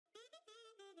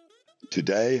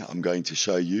Today I'm going to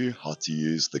show you how to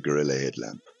use the Gorilla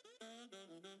headlamp.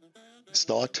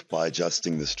 Start by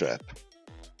adjusting the strap.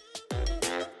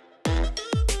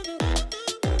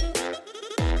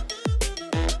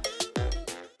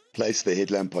 Place the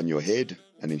headlamp on your head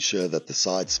and ensure that the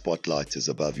side spotlight is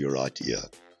above your right ear.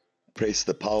 Press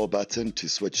the power button to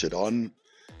switch it on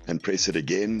and press it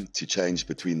again to change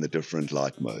between the different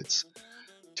light modes.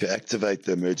 To activate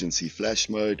the emergency flash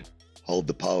mode, hold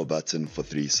the power button for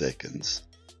 3 seconds.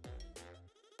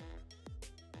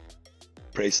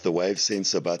 Press the wave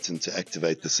sensor button to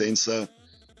activate the sensor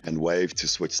and wave to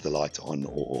switch the light on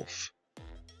or off.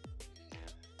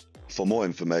 For more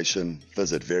information,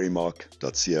 visit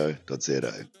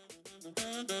verymark.co.za.